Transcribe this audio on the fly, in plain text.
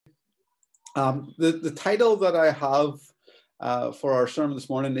The title that I have for our sermon this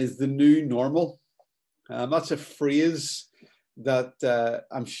morning is The New Normal. That's a phrase that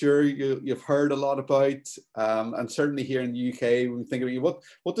I'm sure you've heard a lot about, and certainly here in the UK, when we think about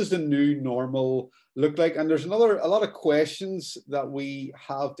what does the new normal look like? And there's a lot of questions that we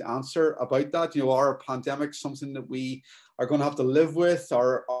have to answer about that. You know, are pandemics something that we are going to have to live with?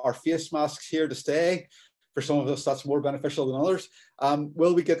 Are face masks here to stay? For some of us, that's more beneficial than others.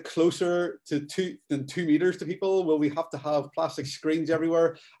 Will we get closer to 2 meters to people? Will we have to have plastic screens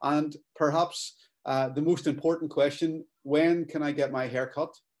everywhere? And perhaps the most important question: when can I get my hair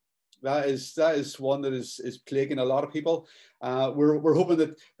cut? That is one that is plaguing a lot of people. We're hoping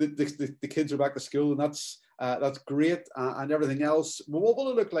that the kids are back to school, and that's great, and everything else. But what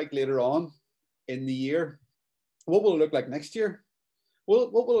will it look like later on in the year? What will it look like next year?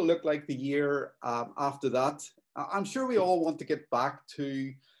 What will it look like the year after that? I'm sure we all want to get back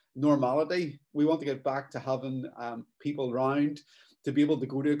to normality. We want to get back to having people around, to be able to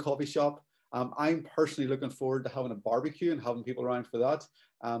go to a coffee shop. I'm personally looking forward to having a barbecue and having people around for that.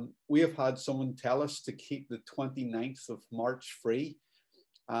 We have had someone tell us to keep the 29th of March free,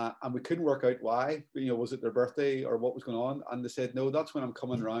 and we couldn't work out why. You know, was it their birthday or what was going on? And they said, no, that's when I'm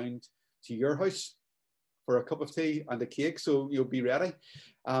coming around to your house for a cup of tea and a cake, so you'll be ready.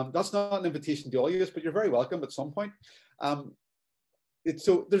 That's not an invitation to all of you, but you're very welcome at some point.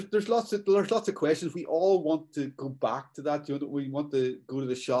 So there's lots of questions. We all want to go back to that. You know, we want to go to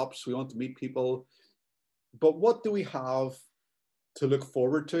the shops, we want to meet people, but what do we have to look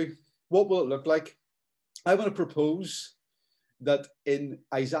forward to? What will it look like? I want to propose that in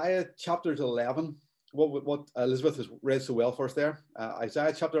Isaiah chapter 11, what Elizabeth has read so well for us there,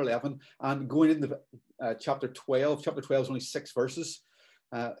 Isaiah chapter 11, and going into chapter 12. Chapter 12 is only 6 verses.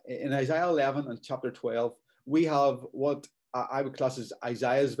 In Isaiah 11 and chapter 12, we have what I would class as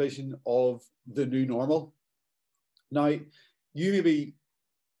Isaiah's vision of the new normal. Now, you maybe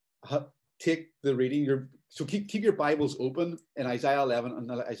take the reading, so keep your Bibles open in Isaiah 11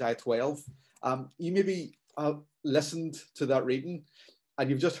 and Isaiah 12. You maybe listened to that reading, and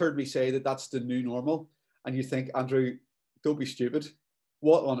you've just heard me say that that's the new normal, and you think, Andrew, don't be stupid.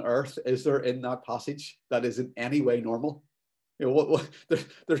 What on earth is there in that passage that is in any way normal? You know,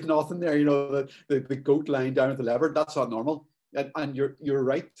 there's nothing there. You know, the goat lying down at the lever, that's not normal. And you're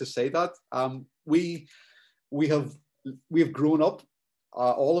right to say that. We have grown up,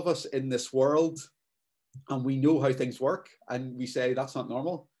 all of us in this world, and we know how things work, and we say that's not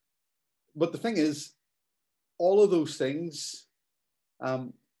normal. But the thing is, all of those things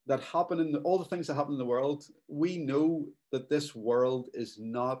that happen all the things that happen in the world, we know that this world is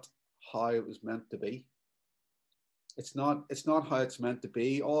not how it was meant to be. It's not how it's meant to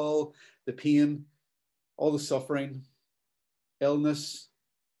be. All the pain, all the suffering, illness,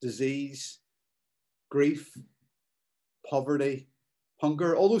 disease, grief, poverty,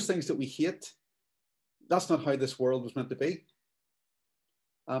 hunger, all those things that we hate, that's not how this world was meant to be.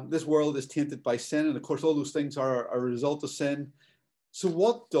 This world is tainted by sin, and of course all those things are a result of sin. So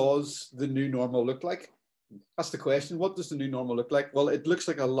what does the new normal look like? That's the question. What does the new normal look like? Well, it looks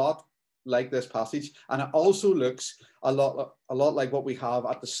like a lot like this passage, and it also looks a lot like what we have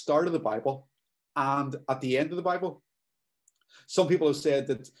at the start of the Bible and at the end of the Bible. Some people have said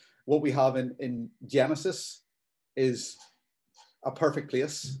that what we have in Genesis is a perfect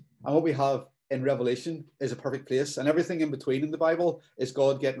place, and what we have in Revelation is a perfect place, and everything in between in the Bible is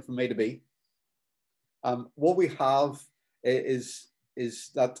God getting from A to B. What we have is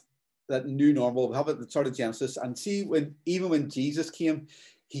that new normal. We have it at the start of Genesis, and see, even when Jesus came,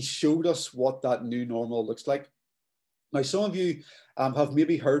 he showed us what that new normal looks like. Now, some of you have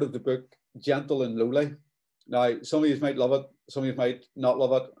maybe heard of the book Gentle and Lowly. Now, some of you might love it, some of you might not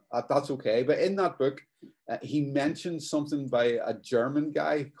love it. That's okay. But in that book, he mentions something by a German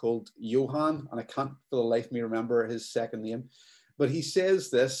guy called Johann, and I can't for the life of me remember his second name. But he says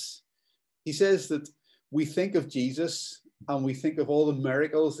this. He says that we think of Jesus and we think of all the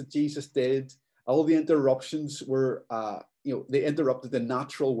miracles that Jesus did, all the interruptions were, they interrupted the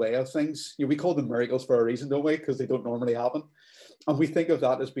natural way of things. We call them miracles for a reason, don't we? Because they don't normally happen. And we think of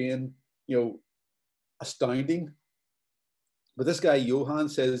that as being, astounding. But this guy, Johann,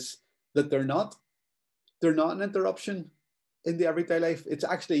 says that they're not an interruption in the everyday life. It's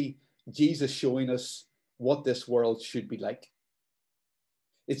actually Jesus showing us what this world should be like.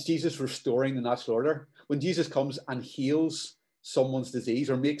 It's Jesus restoring the natural order. When Jesus comes and heals someone's disease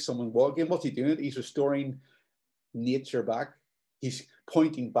or makes someone walk again, what's he doing? He's restoring nature back. He's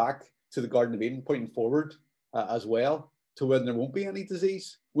pointing back to the Garden of Eden, pointing forward as well to when there won't be any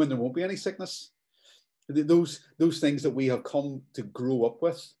disease, when there won't be any sickness. Those things that we have come to grow up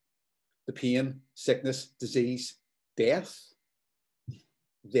with. the pain, sickness, disease, death,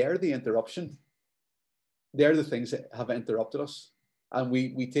 they're the interruption. They're the things that have interrupted us, and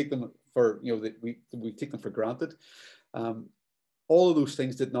we take them for, you know, we take them for granted. All of those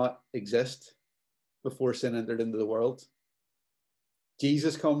things did not exist before sin entered into the world.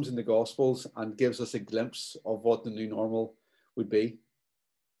 Jesus comes in the Gospels and gives us a glimpse of what the new normal would be.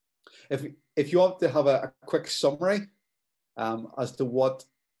 If you want to have a quick summary as to what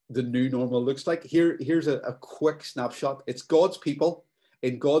the new normal looks like, here's a quick snapshot. It's God's people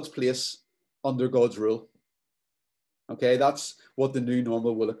in God's place under God's rule. Okay, that's what the new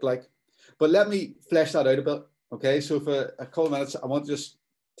normal will look like. But let me flesh that out a bit. Okay, so for a couple of minutes, I want to just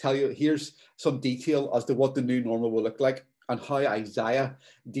tell you, here's some detail as to what the new normal will look like and how Isaiah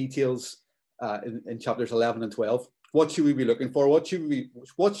details in chapters 11 and 12. What should we be looking for? What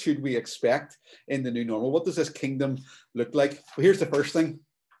should we expect in the new normal? What does this kingdom look like? Well, here's the first thing.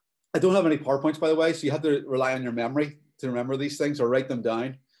 I don't have any PowerPoints, by the way, so you have to rely on your memory to remember these things or write them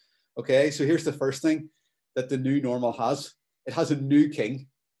down. Okay, so here's the first thing that the new normal has. It has a new king.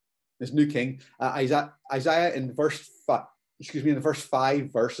 This new king. Isaiah in the first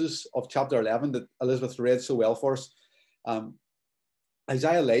 5 verses of chapter 11 that Elizabeth read so well for us,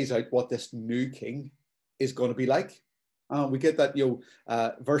 Isaiah lays out what this new king is going to be like. We get that,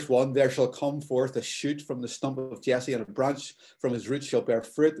 verse 1, there shall come forth a shoot from the stump of Jesse, and a branch from his roots shall bear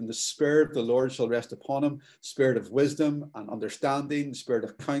fruit, and the Spirit of the Lord shall rest upon him, Spirit of wisdom and understanding, Spirit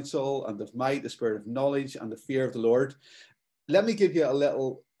of counsel and of might, the Spirit of knowledge and the fear of the Lord. Let me give you a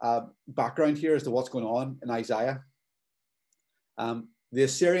little background here as to what's going on in Isaiah. The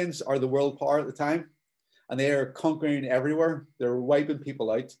Assyrians are the world power at the time, and they are conquering everywhere. They're wiping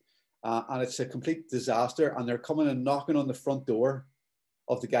people out, and it's a complete disaster. And they're coming and knocking on the front door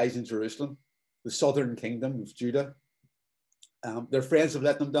of the guys in Jerusalem, the southern kingdom of Judah. Their friends have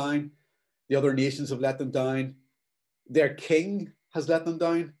let them down. The other nations have let them down. Their king has let them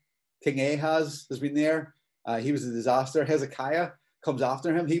down. King Ahaz has been there. He was a disaster. Hezekiah comes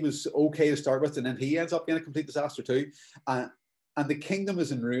after him. He was okay to start with, and then he ends up being a complete disaster too. And the kingdom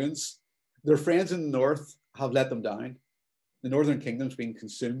is in ruins. Their friends in the north have let them down. The northern kingdom's been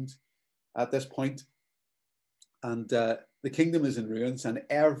consumed at this point. And the kingdom is in ruins, and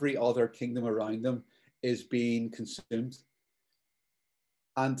every other kingdom around them is being consumed.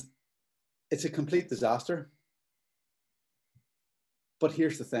 And it's a complete disaster. But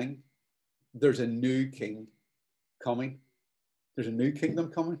here's the thing. There's a new king coming. There's a new kingdom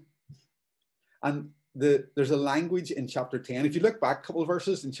coming. And there's a language in chapter 10. If you look back a couple of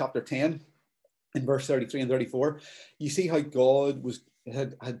verses in chapter 10, in verse 33 and 34, you see how God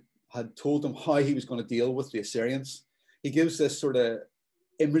had told them how he was going to deal with the Assyrians. He gives this sort of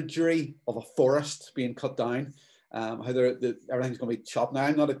imagery of a forest being cut down, how everything's going to be chopped. Now,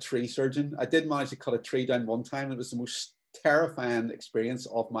 I'm not a tree surgeon. I did manage to cut a tree down one time. It was the most terrifying experience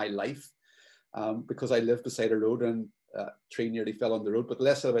of my life because I live beside a road and a tree nearly fell on the road. But the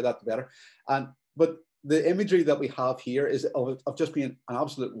less said about that, the better. But the imagery that we have here is of just being an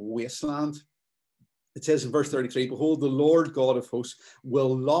absolute wasteland. It says in verse 33, behold, the Lord God of hosts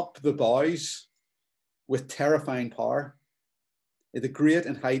will lop the boughs with terrifying power. The great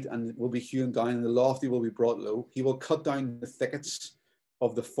in height and will be hewn down, and the lofty will be brought low. He will cut down the thickets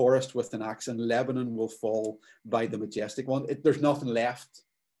of the forest with an axe, and Lebanon will fall by the majestic one. There's nothing left.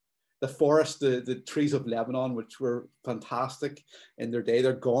 The forest, the trees of Lebanon, which were fantastic in their day,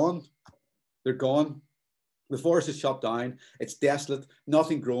 they're gone. They're gone. The forest is chopped down. It's desolate,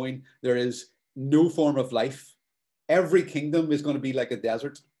 nothing growing. There is no form of life. Every kingdom is going to be like a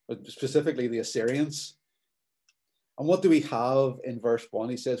desert, specifically the Assyrians. And what do we have in verse 1?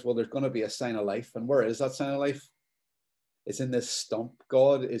 He says, well, there's going to be a sign of life. And where is that sign of life? It's in this stump.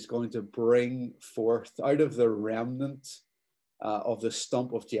 God is going to bring forth out of the remnant of the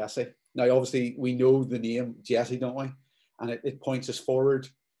stump of Jesse. Now, obviously, we know the name Jesse, don't we? And it points us forward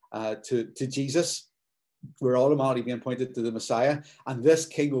to Jesus. We're automatically being pointed to the Messiah, and this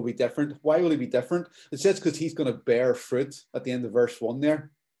king will be different. Why will he be different? It says because he's going to bear fruit at the end of verse 1 there.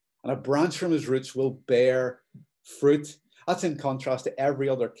 And a branch from his roots will bear fruit. That's in contrast to every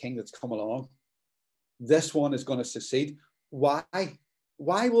other king that's come along. This one is going to succeed. Why?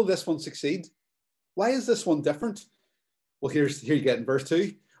 Why will this one succeed? Why is this one different? Well, here you get in verse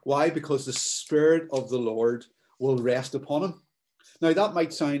 2. Why? Because the Spirit of the Lord will rest upon him. Now, that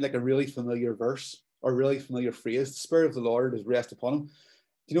might sound like a really familiar verse or really familiar phrase. The Spirit of the Lord is rest upon him. Do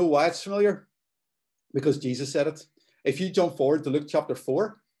you know why it's familiar? Because Jesus said it. If you jump forward to Luke chapter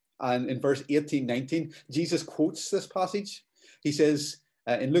 4, and in verse 18, 19, Jesus quotes this passage. He says,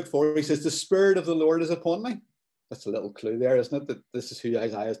 in Luke 4, he says, the Spirit of the Lord is upon me. That's a little clue there, isn't it? That this is who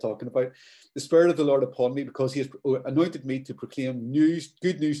Isaiah is talking about. The Spirit of the Lord upon me, because he has anointed me to proclaim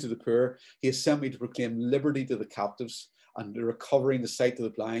good news to the poor. He has sent me to proclaim liberty to the captives and recovering the sight to the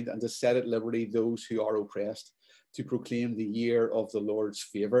blind, and to set at liberty those who are oppressed, to proclaim the year of the Lord's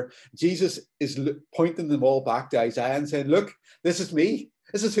favor. Jesus is pointing them all back to Isaiah and saying, look, this is me.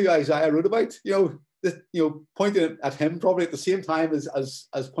 This is who Isaiah wrote about. Pointing at him probably at the same time as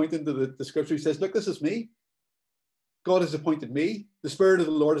pointing to the scripture. He says, look, this is me. God has appointed me. The Spirit of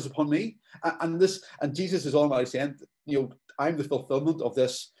the Lord is upon me. And Jesus is almighty saying, I'm the fulfillment of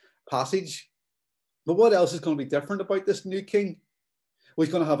this passage. But what else is going to be different about this new king? Well,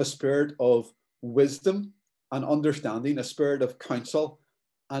 he's going to have a spirit of wisdom and understanding, a spirit of counsel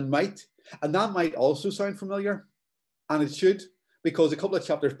and might. And that might also sound familiar. And it should, because a couple of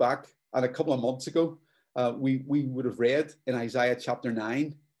chapters back and a couple of months ago, we would have read in Isaiah chapter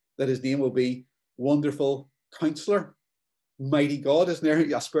 9 that his name will be Wonderful Counselor, Mighty God. Isn't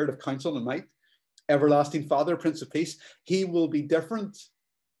there a spirit of counsel and might? Everlasting Father, Prince of Peace. He will be different.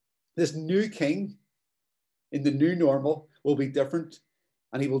 This new king in the new normal will be different,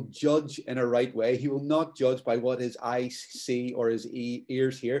 and he will judge in a right way. He will not judge by what his eyes see or his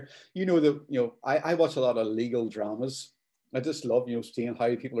ears hear. I watch a lot of legal dramas. I just love, seeing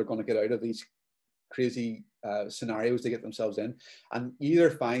how people are going to get out of these crazy scenarios they get themselves in. And you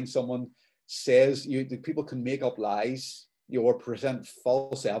either find someone says people can make up lies, or present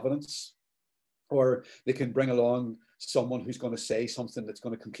false evidence, or they can bring along someone who's going to say something that's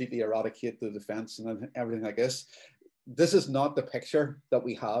going to completely eradicate the defense and everything like this. This is not the picture that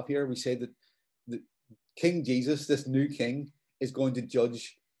we have here. We say that the King Jesus, this new king, is going to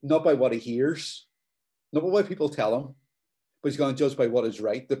judge not by what he hears, not by what people tell him, but he's going to judge by what is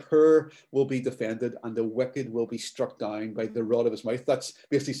right. The poor will be defended and the wicked will be struck down by the rod of his mouth. That's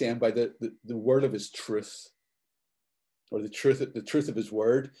basically saying by the word of his truth, or the truth of his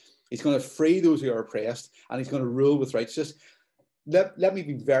word. He's going to free those who are oppressed, and he's going to rule with righteousness. Let me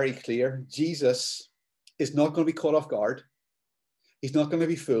be very clear. Jesus is not going to be caught off guard. He's not going to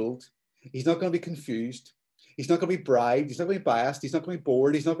be fooled. He's not going to be confused. He's not going to be bribed. He's not going to be biased. He's not going to be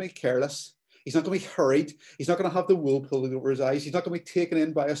bored. He's not going to be careless. He's not going to be hurried. He's not going to have the wool pulled over his eyes. He's not going to be taken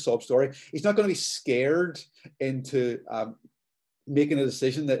in by a sob story. He's not going to be scared into making a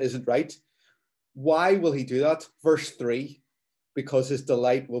decision that isn't right. Why will he do that? Verse 3, because his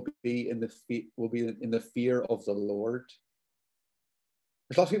delight will be in the fear of the Lord.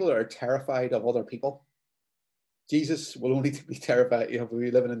 There's lots of people that are terrified of other people. Jesus will only be terrified if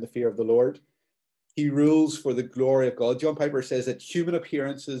we're living in the fear of the Lord. He rules for the glory of God. John Piper says that human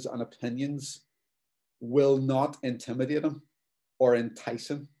appearances and opinions will not intimidate him or entice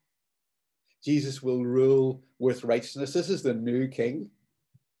him. Jesus will rule with righteousness. This is the new king.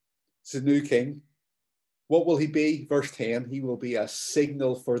 It's a new king. What will he be? Verse 10, he will be a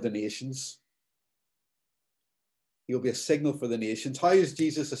signal for the nations. He will be a signal for the nations. How is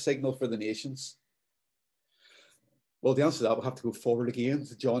Jesus a signal for the nations? Well, the answer to that, we'll have to go forward again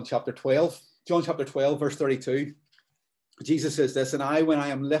to John chapter 12. John chapter 12, verse 32. Jesus says this, and I, when I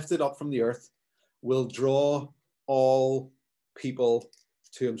am lifted up from the earth, will draw all people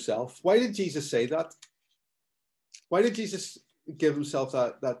to himself. Why did Jesus say that? Why did Jesus give himself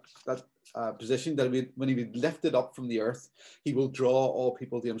that position that when he be lifted up from the earth, he will draw all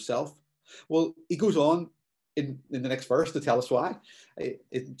people to himself? Well, he goes on in the next verse to tell us why.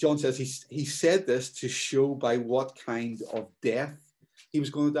 John says he said this to show by what kind of death he was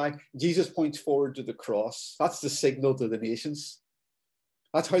going to die. Jesus points forward to the cross. That's the signal to the nations.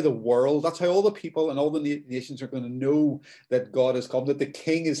 That's how that's how all the people and all the nations are going to know that God has come, that the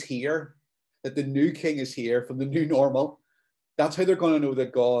king is here, that the new king is here from the new normal. That's how they're going to know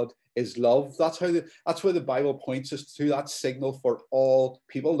that God is love. That's where the Bible points us to, that signal for all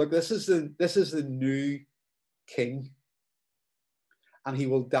people. Look, this is the new king, and he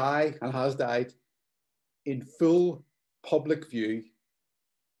will die and has died in full public view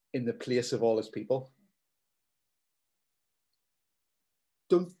in the place of all his people.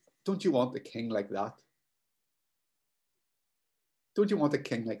 Don't you want a king like that? Don't you want a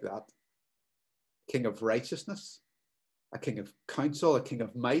king like that? A king of righteousness, a king of counsel, a king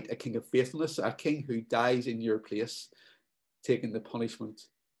of might, a king of faithfulness, a king who dies in your place, taking the punishment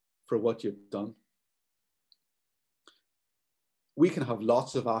for what you've done. We can have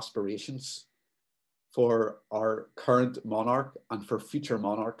lots of aspirations for our current monarch and for future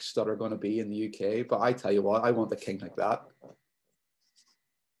monarchs that are going to be in the UK, but I tell you what, I want a king like that.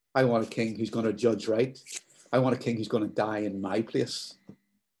 I want a king who's going to judge right. I want a king who's going to die in my place.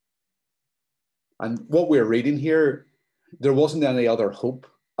 And what we're reading here, there wasn't any other hope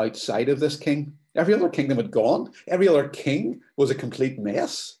outside of this king. Every other kingdom had gone. Every other king was a complete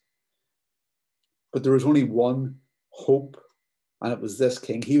mess. But there was only one hope, and it was this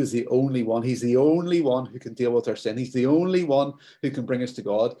king. He was the only one. He's the only one who can deal with our sin. He's the only one who can bring us to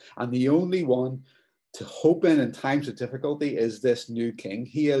God. And the only one to hope in times of difficulty is this new king.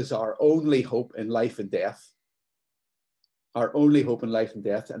 He is our only hope in life and death. Our only hope in life and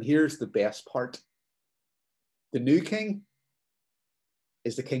death. And here's the best part. The new king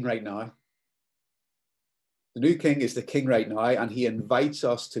is the king right now. The new king is the king right now, and he invites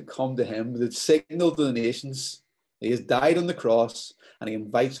us to come to him with a signal to the nations. He has died on the cross, and he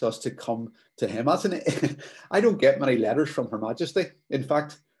invites us to come to him. I don't get many letters from Her Majesty. In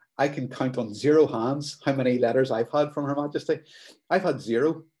fact, I can count on 0 hands how many letters I've had from Her Majesty. I've had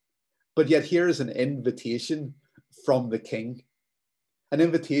 0. But yet here is an invitation from the king, an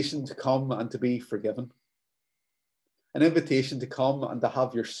invitation to come and to be forgiven, an invitation to come and to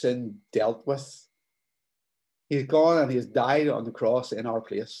have your sin dealt with. He's gone and he has died on the cross in our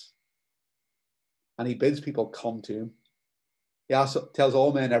place. And he bids people come to him. He also tells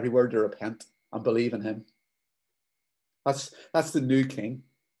all men everywhere to repent and believe in him. That's the new king.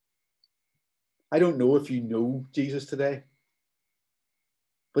 I don't know if you know Jesus today,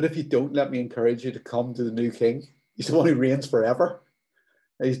 but if you don't, let me encourage you to come to the new king. He's the one who reigns forever.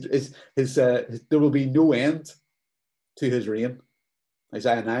 There will be no end to his reign.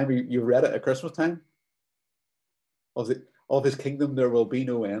 Isaiah 9, you read it at Christmas time. Of his kingdom there will be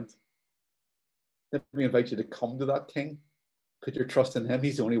no end. Let me invite you to come to that king. Put your trust in him.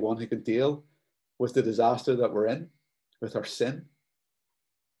 He's the only one who can deal with the disaster that we're in, with our sin.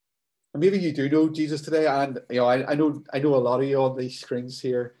 And maybe you do know Jesus today, and I know a lot of you on these screens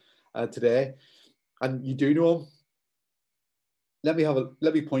here today, and you do know him.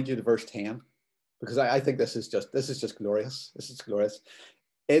 Let me point you to verse 10, because I think this is just glorious. This is glorious.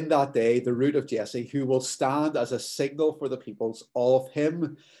 In that day, the root of Jesse, who will stand as a signal for the peoples, of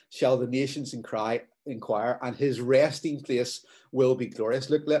him shall the nations inquire, and his resting place will be glorious.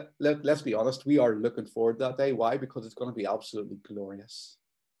 Look, let's be honest, we are looking forward to that day. Why? Because it's going to be absolutely glorious.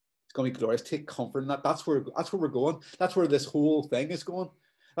 It's going to be glorious. Take comfort in that. That's where we're going. That's where this whole thing is going.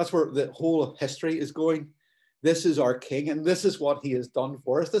 That's where the whole of history is going. This is our king, and this is what he has done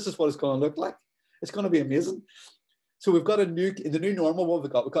for us. This is what it's going to look like. It's going to be amazing. So we've got in the new normal, what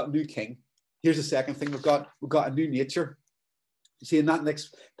we've got a new king. Here's the second thing, we've got a new nature. You see in that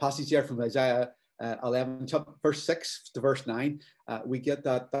next passage here from Isaiah 11, verse 6 to verse 9, we get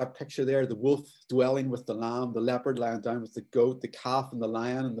that picture there, the wolf dwelling with the lamb, the leopard lying down with the goat, the calf and the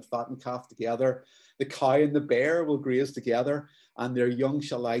lion and the fattened calf together. The cow and the bear will graze together, and their young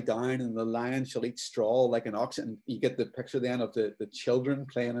shall lie down, and the lion shall eat straw like an ox. And you get the picture then of the children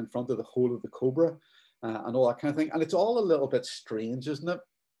playing in front of the hole of the cobra. And all that kind of thing. And it's all a little bit strange, isn't it?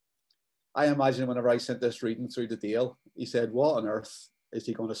 I imagine whenever I sent this reading through to Dale, he said, what on earth is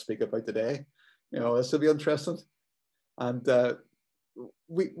he going to speak about today? This will be interesting. And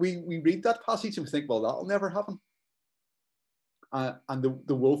we read that passage and we think, well, that'll never happen. And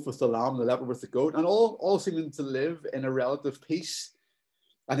the wolf with the lamb, the leopard with the goat, and all seeming to live in a relative peace.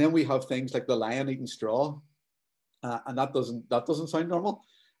 And then we have things like the lion eating straw. And that doesn't sound normal.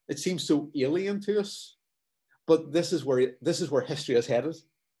 It seems so alien to us, but this is where history is headed,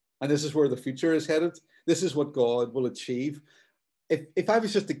 and this is where the future is headed. This is what God will achieve. If I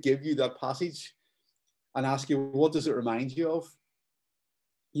was just to give you that passage and ask you, what does it remind you of?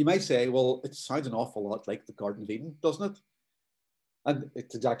 You might say, well, it sounds an awful lot like the Garden of Eden, doesn't it? And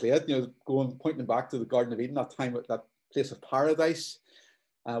it's exactly it. Pointing back to the Garden of Eden, that place of paradise.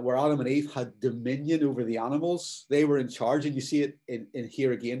 Where Adam and Eve had dominion over the animals. They were in charge, and you see it in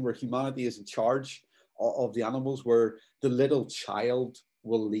here again, where humanity is in charge of the animals, where the little child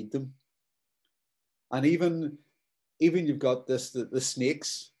will lead them. And even you've got the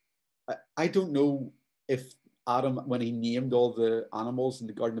snakes. I don't know if Adam, when he named all the animals in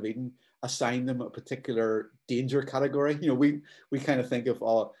the Garden of Eden, assigned them a particular danger category. We kind of think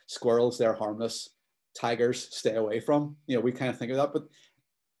of squirrels, they're harmless, tigers, stay away from. We kind of think of that, but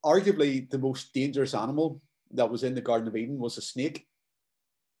arguably the most dangerous animal that was in the Garden of Eden was a snake,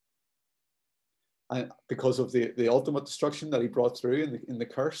 and because of the ultimate destruction that he brought through in the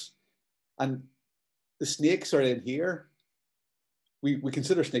curse. And the snakes are in here. We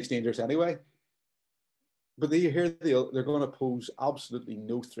consider snakes dangerous anyway, but they're going to pose absolutely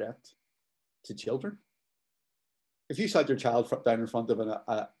no threat to children. If you sat your child down in front of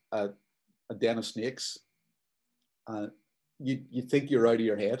a den of snakes, you think you're out of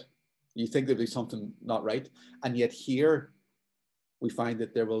your head. You think there'll be something not right. And yet here we find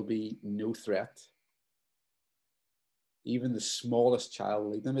that there will be no threat. Even the smallest child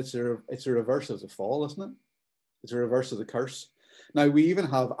will eat them. It's a reverse of the fall, isn't it? It's a reverse of the curse. Now, we even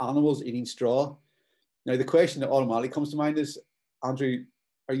have animals eating straw. Now, the question that automatically comes to mind is, Andrew,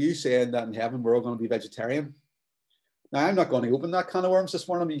 are you saying that in heaven we're all going to be vegetarian? Now, I'm not going to open that can of worms this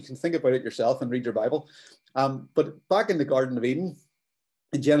morning. You can think about it yourself and read your Bible. But back in the Garden of Eden,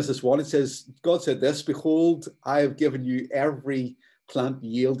 in Genesis 1, it says, God said this, behold, I have given you every plant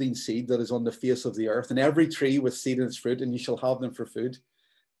yielding seed that is on the face of the earth, and every tree with seed in its fruit, and you shall have them for food.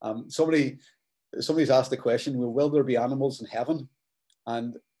 Somebody's asked the question, well, will there be animals in heaven?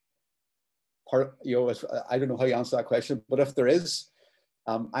 And I don't know how you answer that question, but if there is,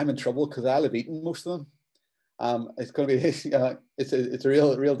 I'm in trouble because I'll have eaten most of them. It's going to be it's a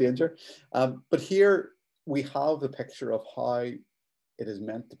real danger. But here we have the picture of how it is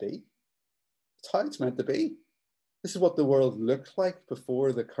meant to be. It's how it's meant to be. This is what the world looked like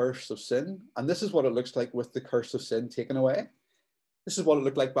before the curse of sin, and this is what it looks like with the curse of sin taken away. This is what it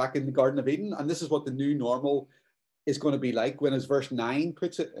looked like back in the Garden of Eden, and this is what the new normal is going to be like when, as verse 9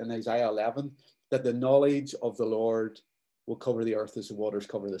 puts it in Isaiah 11, that the knowledge of the Lord will cover the earth as the waters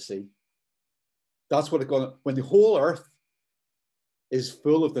cover the sea. That's what it's going to, when the whole earth is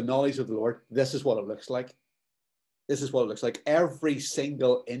full of the knowledge of the Lord, this is what it looks like. This is what it looks like. Every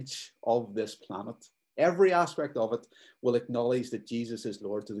single inch of this planet, every aspect of it will acknowledge that Jesus is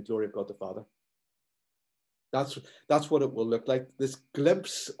Lord to the glory of God the Father. That's what it will look like. This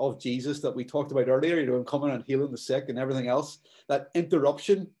glimpse of Jesus that we talked about earlier, coming and healing the sick and everything else, that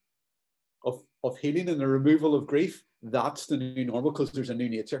interruption of healing and the removal of grief, that's the new normal, because there's a new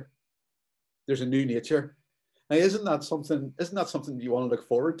nature. There's a new nature. Now, isn't that something you want to look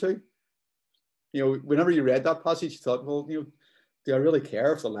forward to? Whenever you read that passage, you thought, well, do I really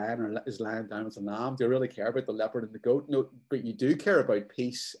care if the lion is lying down with the lamb? Do I really care about the leopard and the goat? No, but you do care about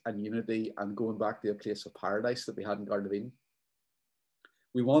peace and unity and going back to a place of paradise that we had in Garden of Eden.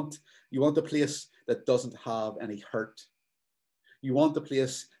 You want a place that doesn't have any hurt. You want a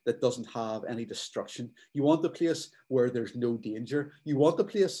place that doesn't have any destruction. You want a place where there's no danger. You want a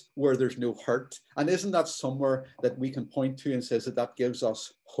place where there's no hurt. And isn't that somewhere that we can point to and says that gives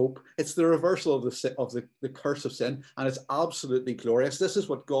us hope? It's the reversal of the curse of sin, and it's absolutely glorious. This is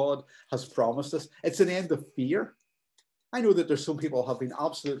what God has promised us. It's an end of fear. I know that there's some people who have been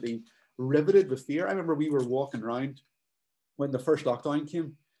absolutely riveted with fear. I remember we were walking around when the first lockdown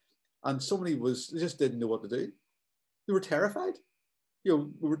came, and somebody they just didn't know what to do. They were terrified. They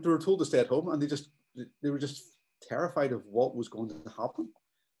were told to stay at home, and they were just terrified of what was going to happen.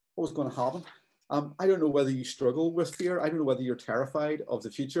 What was going to happen? I don't know whether you struggle with fear. I don't know whether you're terrified of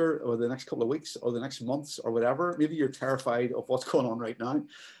the future or the next couple of weeks or the next months or whatever. Maybe you're terrified of what's going on right now.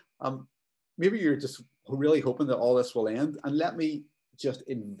 Maybe you're just really hoping that all this will end. And let me just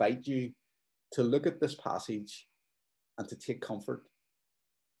invite you to look at this passage and to take comfort,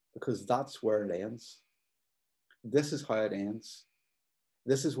 because that's where it ends. This is how it ends.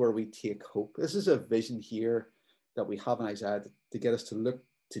 This is where we take hope. This is a vision here that we have in Isaiah to get us to look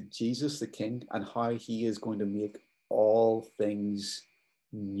to Jesus the King and how he is going to make all things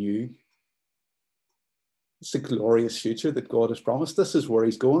new. It's a glorious future that God has promised. This is where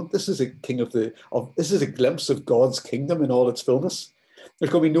he's going. This is this is a glimpse of God's kingdom in all its fullness.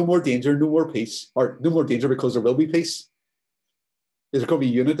 There's going to be no more danger, no more peace, or no more danger because there will be peace. There's going to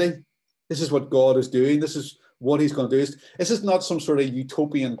be unity. This is what God is doing. This is what he's going to do. This is not some sort of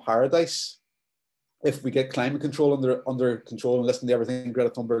utopian paradise if we get climate control under control and listen to everything Greta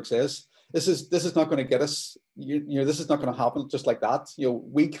Thunberg says. This is not going to get us, this is not going to happen just like that.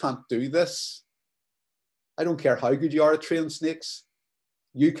 We can't do this. I don't care how good you are at training snakes.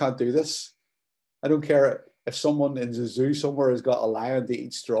 You can't do this. I don't care if someone in the zoo somewhere has got a lion to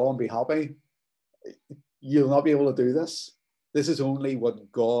eat straw and be happy. You'll not be able to do this. This is only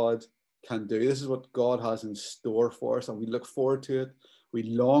what God can do. This is what God has in store for us, and we look forward to it. We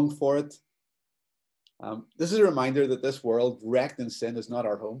long for it. This is a reminder that this world wrecked in sin is not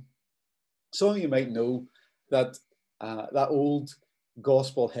our home. Some of you might know that that old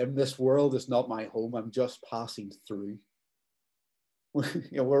gospel hymn, "This world is not my home, I'm just passing through."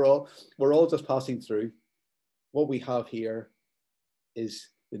 We're all just passing through. What we have here is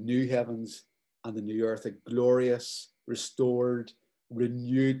the new heavens and the new earth, a glorious, restored,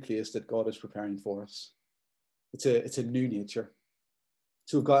 renewed place that God is preparing for us. It's a new nature.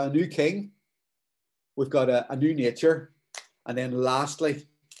 So we've got a new king, we've got a new nature, and then lastly,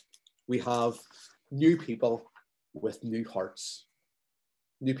 we have new people with new hearts.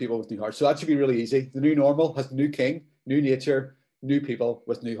 New people with new hearts. So that should be really easy. The new normal has a new king, new nature, new people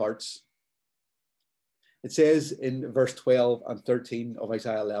with new hearts. It says in verse 12 and 13 of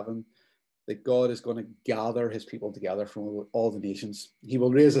Isaiah 11 that God is going to gather his people together from all the nations. He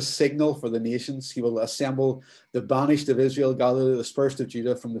will raise a signal for the nations. He will assemble the banished of Israel, gather the dispersed of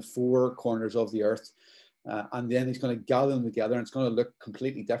Judah from the four corners of the earth. And then he's going to gather them together, and it's going to look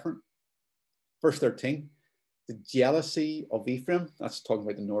completely different. Verse 13, the jealousy of Ephraim, that's talking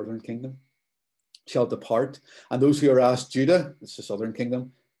about the northern kingdom, shall depart, and those who harass Judah, it's the southern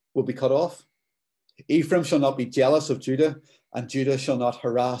kingdom, will be cut off. Ephraim shall not be jealous of Judah, and Judah shall not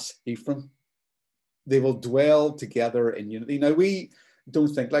harass Ephraim. They will dwell together in unity. Now, we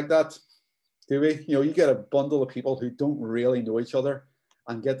don't think like that, do we? You know, you get a bundle of people who don't really know each other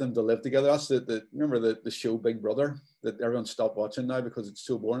and get them to live together. That's remember the show Big Brother that everyone stopped watching now because it's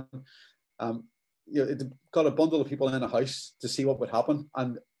so boring. You know, it got a bundle of people in a house to see what would happen.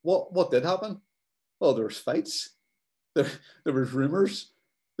 And what did happen? Well, there was fights. There was rumors.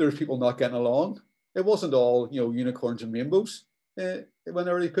 There was people not getting along. It wasn't all, you know, unicorns and rainbows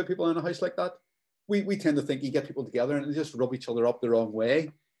whenever you put people in a house like that. We tend to think you get people together and they just rub each other up the wrong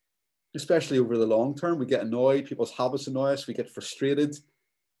way, especially over the long term. We get annoyed. People's habits annoy us. We get frustrated.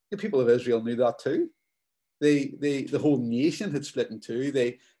 The people of Israel knew that too. The whole nation had split in two.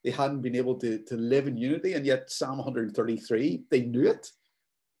 They hadn't been able to live in unity, and yet Psalm 133, they knew it.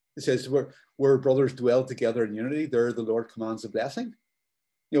 It says, where brothers dwell together in unity, there the Lord commands a blessing.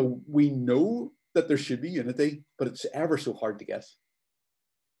 You know, we know that there should be unity, but it's ever so hard to get.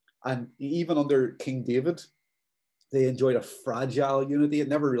 And even under King David, they enjoyed a fragile unity. It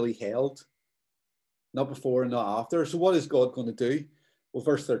never really held, not before and not after. So what is God going to do? Well,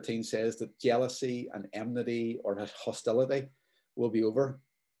 verse 13 says that jealousy and enmity or hostility will be over.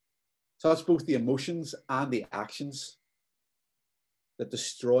 So that's both the emotions and the actions that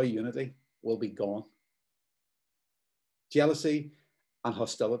destroy unity will be gone. Jealousy and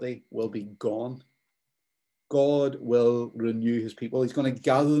hostility will be gone. God will renew his people. He's going to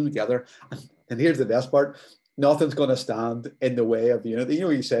gather them together. And here's the best part. Nothing's going to stand in the way of unity. You know,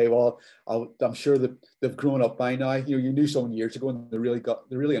 you say, well, I'm sure that they've grown up by now. You know, you knew someone years ago and they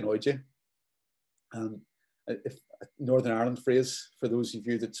really annoyed you. If Northern Ireland phrase, for those of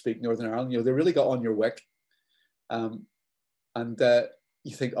you that speak Northern Ireland, you know, they really got on your wick.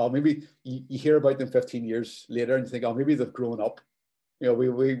 You think, oh, maybe you hear about them 15 years later and you think, oh, maybe they've grown up. You know,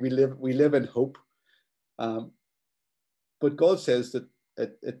 we live in hope. But God says that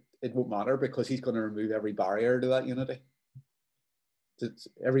it won't matter because he's going to remove every barrier to that unity.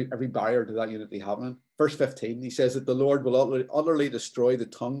 Every barrier to that unity happening. Verse 15, he says that the Lord will utterly destroy the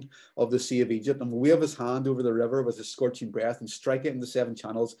tongue of the sea of Egypt and will wave his hand over the river with his scorching breath and strike it in the seven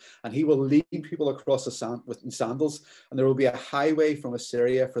channels, and he will lead people across the sand in sandals, and there will be a highway from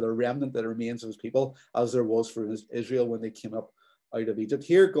Assyria for the remnant that remains of his people, as there was for Israel when they came up out of Egypt.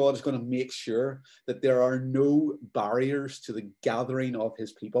 Here, God is going to make sure that there are no barriers to the gathering of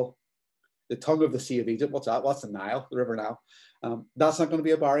his people. The tongue of the sea of Egypt, what's that? What's the Nile, the River Nile? That's not going to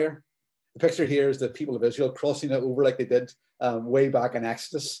be a barrier. The picture here is the people of Israel crossing it over like they did way back in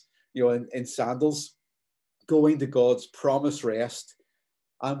Exodus, you know, in sandals, going to God's promised rest.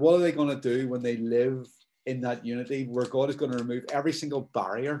 And what are they going to do when they live in that unity where God is going to remove every single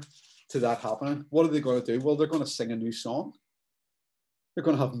barrier to that happening? What are they going to do? Well, they're going to sing a new song. They're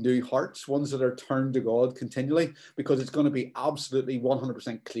going to have new hearts, ones that are turned to God continually, because it's going to be absolutely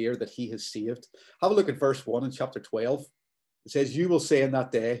 100% clear that he has saved. Have a look at verse 1 in chapter 12. It says, you will say in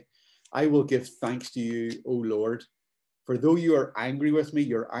that day, I will give thanks to you, O Lord, for though you are angry with me,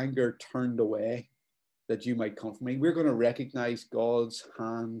 your anger turned away, that you might comfort me. We're going to recognize God's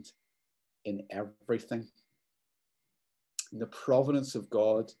hand in everything. In the providence of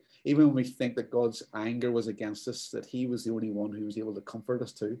God, even when we think that God's anger was against us, that he was the only one who was able to comfort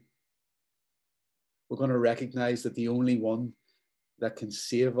us too. We're going to recognize that the only one that can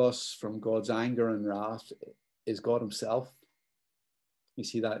save us from God's anger and wrath is God himself. We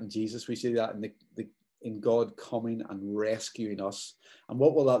see that in Jesus. We see that in God coming and rescuing us. And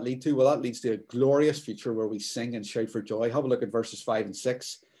what will that lead to? Well, that leads to a glorious future where we sing and shout for joy. Have a look at verses 5 and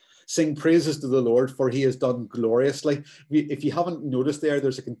 6. Sing praises to the Lord, for he has done gloriously. If you haven't noticed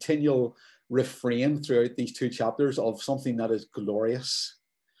there's a continual refrain throughout these two chapters of something that is glorious.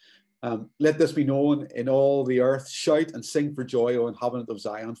 Let this be known in all the earth. Shout and sing for joy, O inhabitant of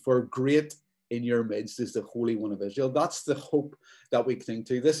Zion, for great in your midst is the Holy One of Israel. That's the hope that we cling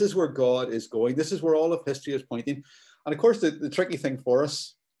to. This is where God is going. This is where all of history is pointing. And of course, the tricky thing for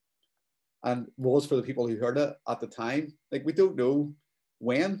us, and was for the people who heard it at the time, like we don't know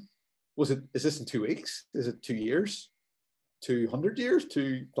when. Is this in 2 weeks? Is it 2 years? 200 years?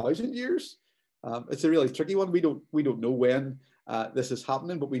 2,000 years? It's a really tricky one. We don't know when this is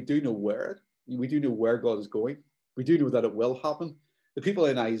happening, but we do know where. We do know where God is going. We do know that it will happen. The people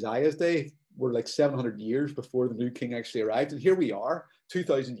in Isaiah's day were like 700 years before the new king actually arrived. And here we are,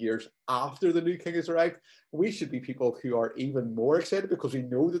 2,000 years after the new king has arrived. We should be people who are even more excited because we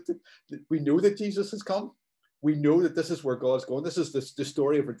know that Jesus has come. We know that this is where God's going. This is the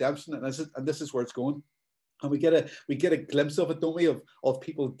story of redemption, and this is where it's going. And we get a glimpse of it, don't we? Of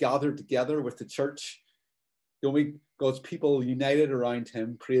people gathered together with the church, don't we? God's people united around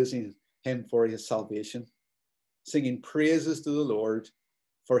him, praising him for his salvation, singing praises to the Lord,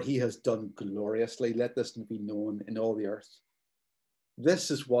 for he has done gloriously. Let this be known in all the earth.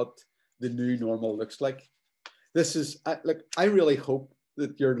 This is what the new normal looks like. This is, like, I really hope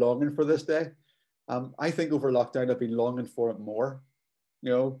that you're longing for this day. I think over lockdown, I've been longing for it more.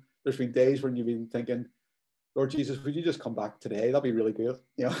 You know, there's been days when you've been thinking, Lord Jesus, would you just come back today? That'd be really good.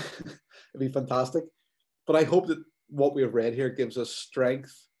 You know, it'd be fantastic. But I hope that what we have read here gives us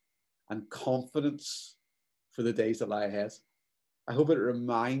strength and confidence for the days that lie ahead. I hope it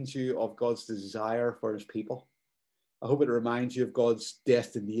reminds you of God's desire for his people. I hope it reminds you of God's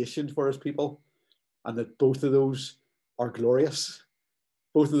destination for his people, and that both of those are glorious.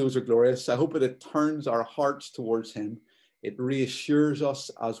 Both of those are glorious. I hope that it turns our hearts towards him. It reassures us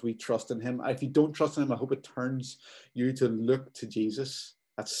as we trust in him. If you don't trust in him, I hope it turns you to look to Jesus,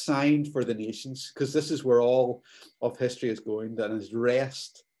 that sign for the nations, because this is where all of history is going, that his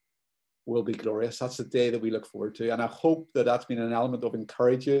rest will be glorious. That's the day that we look forward to. And I hope that that's been an element of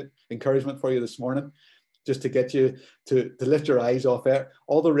encouragement for you this morning, just to get you to lift your eyes off it.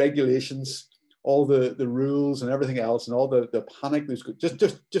 All the regulations, all the rules and everything else, and all the panic.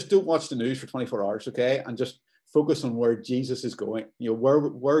 Just don't watch the news for 24 hours, okay? And just focus on where Jesus is going. You know,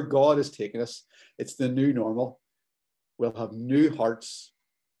 where God is taking us. It's the new normal. We'll have new hearts.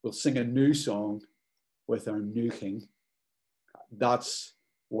 We'll sing a new song with our new King. That's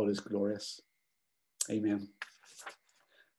what is glorious. Amen.